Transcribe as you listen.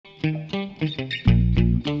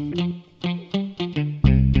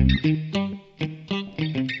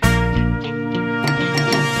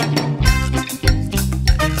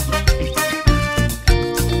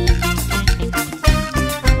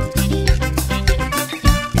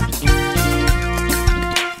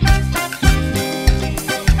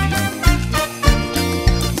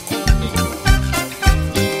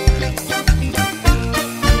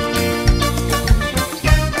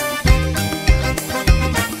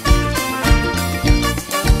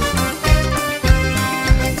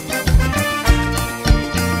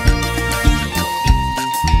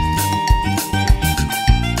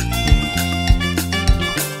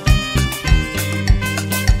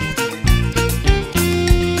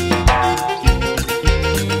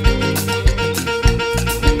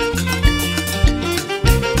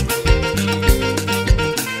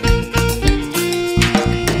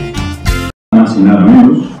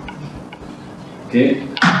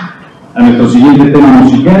a nuestro siguiente tema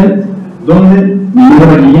musical, donde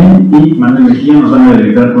Minerva Guillén y Manuel Mejía nos van a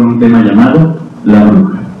deleitar con un tema llamado La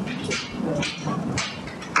Bruja.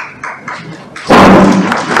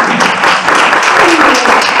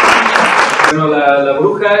 Bueno, la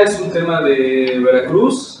Bruja es un tema de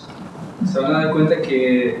Veracruz. Se van a dar cuenta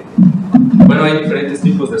que, bueno, hay diferentes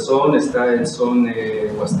tipos de son. Está el son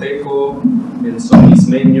huasteco, el son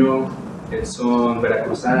ismeño, el son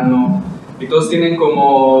veracruzano, y todos tienen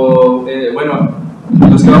como, bueno,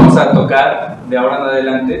 los que vamos a tocar de ahora en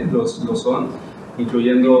adelante, los son,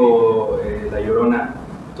 incluyendo La Llorona,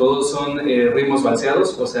 todos son ritmos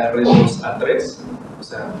valseados, o sea, ritmos a 3, o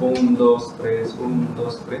sea, 1, 2, 3, 1,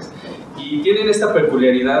 2, 3, y tienen esta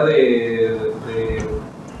peculiaridad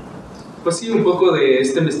pues sí, un poco de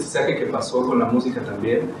este mestizaje que pasó con la música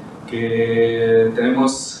también, que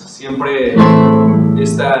tenemos siempre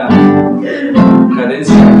esta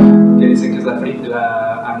cadencia que dicen que es la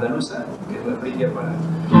andaluza, que es la frigia para...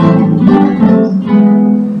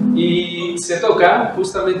 Y se toca,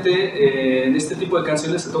 justamente en este tipo de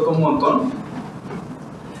canciones se toca un montón,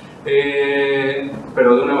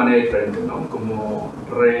 pero de una manera diferente, ¿no? Como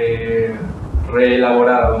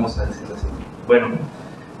reelaborada, vamos a decirlo así. Bueno,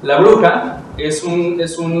 La Bruja es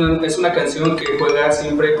una canción que juega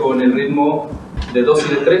siempre con el ritmo de 2 y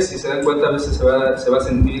de 3. Si se dan cuenta, a veces se va a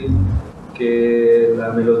sentir que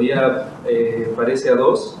la melodía parece a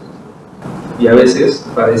 2 y a veces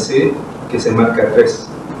parece que se marca a 3.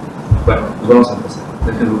 Bueno, pues vamos a empezar.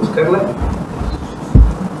 Déjenme buscarla.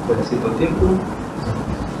 Necesito tiempo.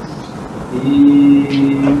 Y...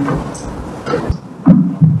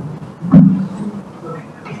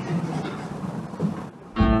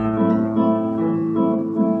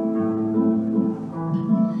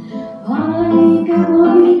 Ay, qué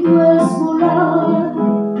bonito es volar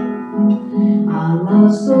a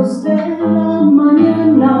las 2 de la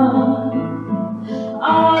mañana,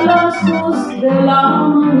 a las 2 de la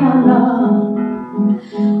mañana.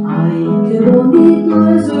 Ay, qué bonito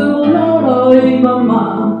es volar, ay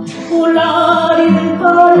mamá, volar y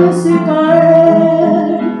dejarse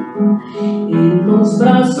caer en los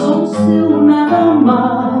brazos de una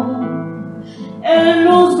dama, en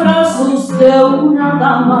los brazos de una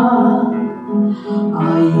dama.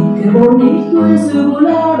 Ay, qué bonito es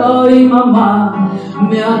volar, ay mamá,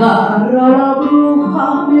 me agarra la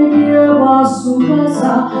bruja, me lleva a su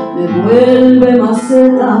casa, me vuelve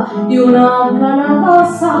maceta y una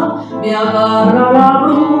calabaza. Me agarra la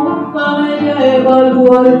bruja, me lleva al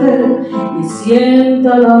cuartel, me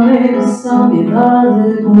sienta a la mesa, me da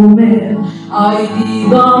de comer. Ay,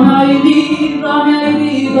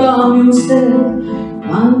 dígame usted,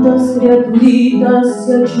 ¿cuántas criaturitas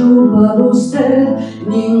se ha chupado usted?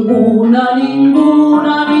 Ninguna,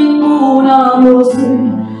 no sé,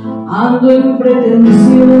 ando en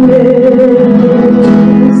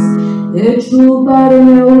pretensiones de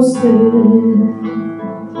chuparme a usted.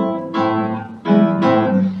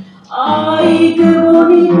 Ay, qué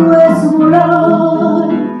bonito es volar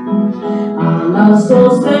a las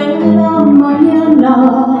 2 de la mañana,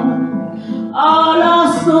 a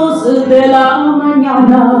las 2 de la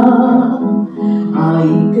mañana.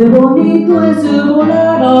 Ay, qué bonito es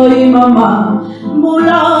volar, ay mamá,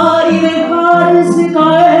 volar y dejarse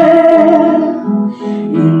caer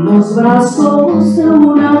en los brazos de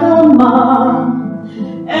una dama,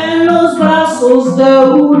 en los brazos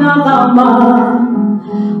de una dama.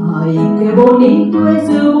 Ay, qué bonito es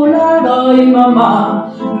volar, ay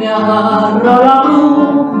mamá, me agarra la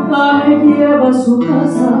bruja, me lleva a su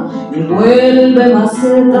casa, me vuelve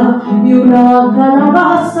maceta y una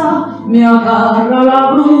calabaza. Me agarra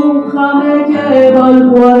la bruja, me lleva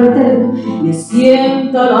al cuartel, me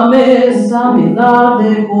sienta a la mesa, me da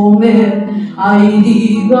de comer. Ay,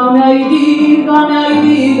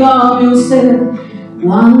 dígame usted,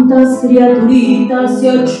 ¿cuántas criaturitas se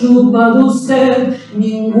ha chupado usted?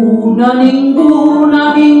 Ninguna,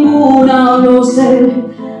 no sé,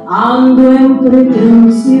 ando en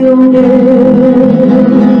pretensiones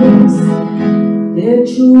de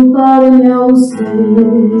chuparme a usted.